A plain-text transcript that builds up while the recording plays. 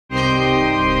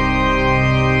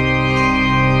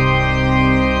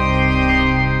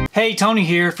Hey, Tony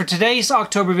here. For today's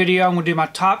October video, I'm going to do my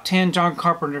top 10 John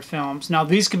Carpenter films. Now,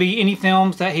 these could be any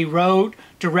films that he wrote,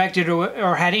 directed,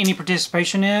 or had any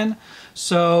participation in.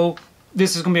 So,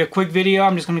 this is going to be a quick video.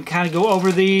 I'm just going to kind of go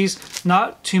over these.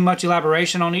 Not too much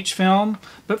elaboration on each film.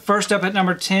 But first up at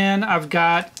number 10, I've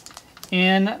got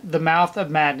In the Mouth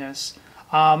of Madness.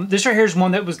 This right here is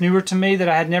one that was newer to me that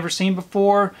I had never seen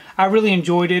before. I really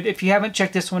enjoyed it. If you haven't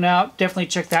checked this one out, definitely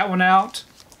check that one out.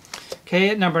 Okay,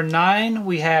 at number 9,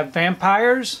 we have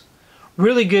Vampires.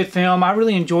 Really good film. I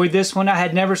really enjoyed this one. I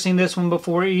had never seen this one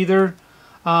before either.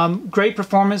 Great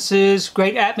performances,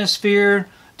 great atmosphere.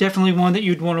 Definitely one that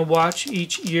you'd want to watch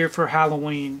each year for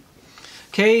Halloween.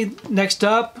 Okay, next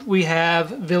up, we have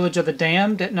Village of the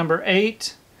Damned at number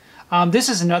 8. This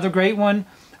is another great one.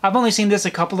 I've only seen this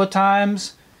a couple of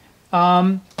times.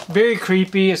 Very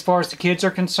creepy as far as the kids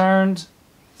are concerned.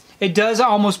 It does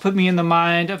almost put me in the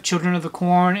mind of Children of the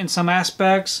Corn in some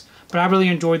aspects, but I really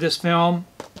enjoyed this film.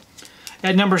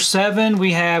 At number 7,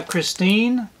 we have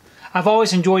Christine. I've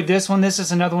always enjoyed this one. This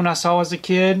is another one I saw as a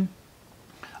kid.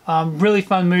 Really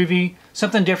fun movie.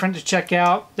 Something different to check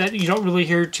out that you don't really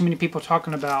hear too many people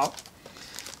talking about.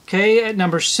 Okay, at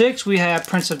number 6, we have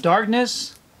Prince of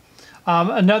Darkness.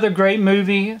 Another great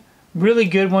movie. Really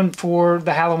good one for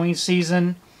the Halloween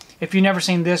season. If you've never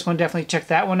seen this one, definitely check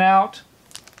that one out.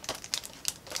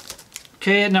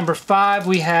 Okay, at number 5,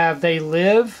 we have They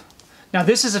Live. Now,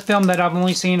 this is a film that I've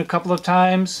only seen a couple of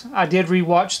times. I did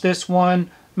rewatch this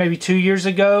one maybe 2 years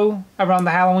ago around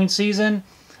the Halloween season.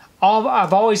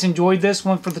 I've always enjoyed this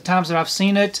one for the times that I've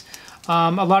seen it. A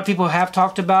lot of people have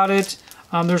talked about it.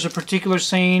 There's a particular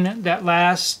scene that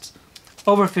lasts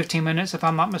over 15 minutes, if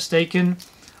I'm not mistaken.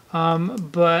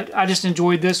 But I just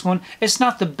enjoyed this one. It's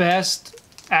not the best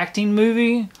acting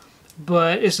movie,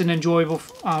 but it's an enjoyable,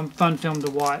 fun film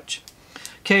to watch.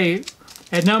 Okay,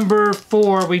 at number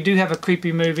 4, we do have a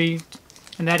creepy movie,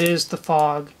 and that is The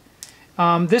Fog.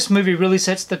 This movie really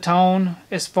sets the tone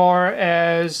as far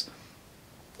as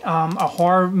a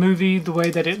horror movie, the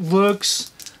way that it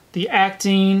looks, the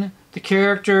acting, the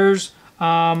characters.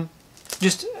 It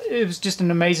was just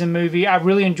an amazing movie. I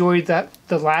really enjoyed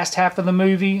the last half of the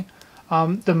movie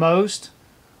the most.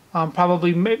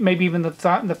 Probably maybe even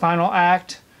the final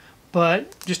act,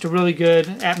 but just a really good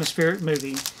atmospheric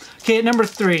movie. Okay, at number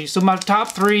 3. So my top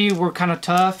 3 were kind of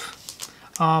tough.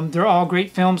 They're all great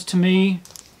films to me.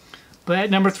 But at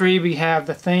number 3, we have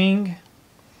The Thing.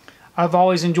 I've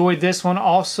always enjoyed this one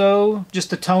also.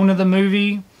 Just the tone of the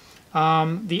movie,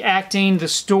 the acting, the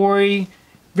story,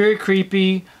 very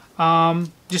creepy.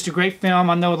 Just a great film.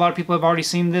 I know a lot of people have already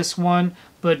seen this one,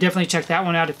 but definitely check that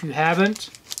one out if you haven't.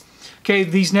 Okay,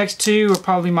 these next 2 are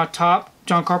probably my top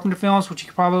John Carpenter films, which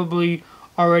you probably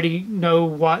already know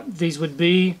what these would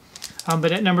be.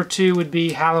 But at number 2 would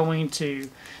be Halloween 2.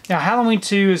 Now, Halloween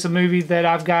 2 is a movie that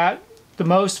I've got the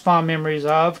most fond memories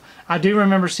of. I do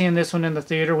remember seeing this one in the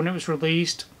theater when it was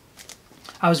released.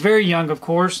 I was very young, of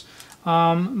course,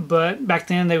 but back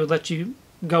then they would let you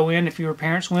go in if your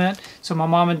parents went. So my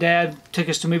mom and dad took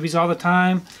us to movies all the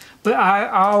time. But I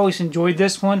always enjoyed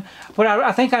this one. What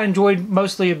I think I enjoyed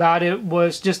mostly about it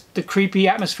was just the creepy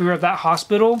atmosphere of that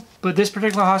hospital. But this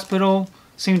particular hospital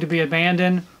seemed to be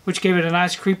abandoned, which gave it a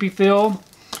nice creepy feel.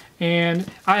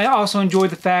 And I also enjoyed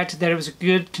the fact that it was a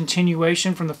good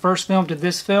continuation from the first film to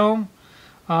this film.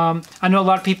 I know a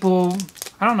lot of people,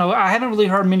 I don't know, I haven't really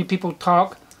heard many people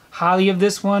talk highly of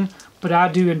this one, but I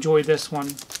do enjoy this one.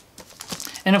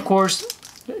 And of course,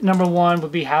 number 1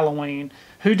 would be Halloween.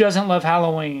 Who doesn't love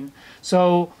Halloween?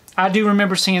 So I do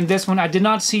remember seeing this one. I did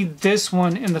not see this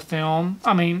one in the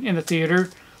in the theater,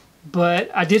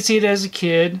 but I did see it as a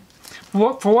kid.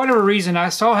 For whatever reason, I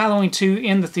saw Halloween 2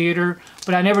 in the theater,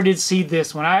 but I never did see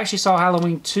this one. I actually saw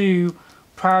Halloween 2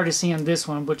 prior to seeing this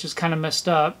one, which is kind of messed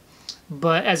up.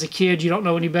 But as a kid, you don't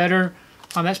know any better.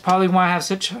 That's probably why I have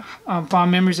such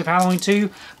fond memories of Halloween 2.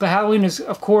 But Halloween is,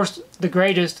 of course, the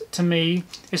greatest to me.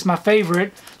 It's my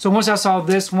favorite. So once I saw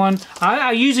this one,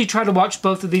 I usually try to watch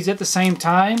both of these at the same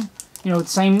time. You know,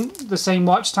 the same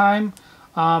watch time,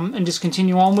 and just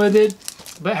continue on with it.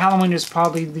 But Halloween is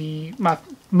probably my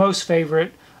most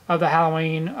favorite of the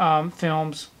Halloween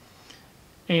films.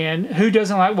 And who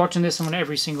doesn't like watching this one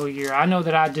every single year? I know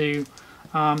that I do.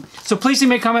 So please leave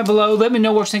me a comment below. Let me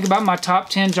know what you think about my top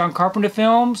 10 John Carpenter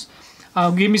films.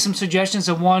 Give me some suggestions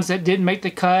of ones that didn't make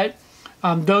the cut.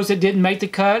 Those that didn't make the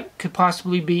cut could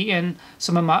possibly be in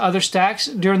some of my other stacks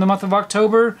during the month of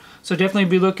October. So definitely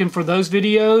be looking for those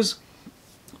videos.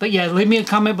 But yeah, leave me a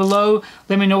comment below.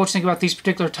 Let me know what you think about these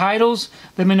particular titles.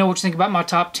 Let me know what you think about my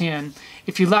top 10.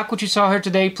 If you like what you saw here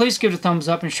today, please give it a thumbs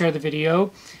up and share the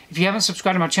video. If you haven't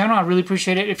subscribed to my channel, I really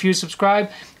appreciate it if you subscribe.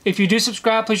 If you do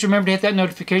subscribe, please remember to hit that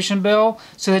notification bell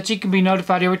so that you can be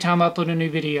notified every time I upload a new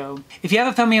video. If you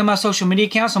haven't found me on my social media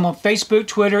accounts, I'm on Facebook,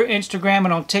 Twitter, Instagram,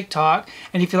 and on TikTok.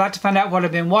 And if you'd like to find out what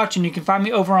I've been watching, you can find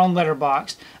me over on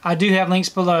Letterboxd. I do have links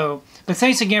below. But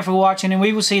thanks again for watching, and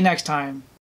we will see you next time.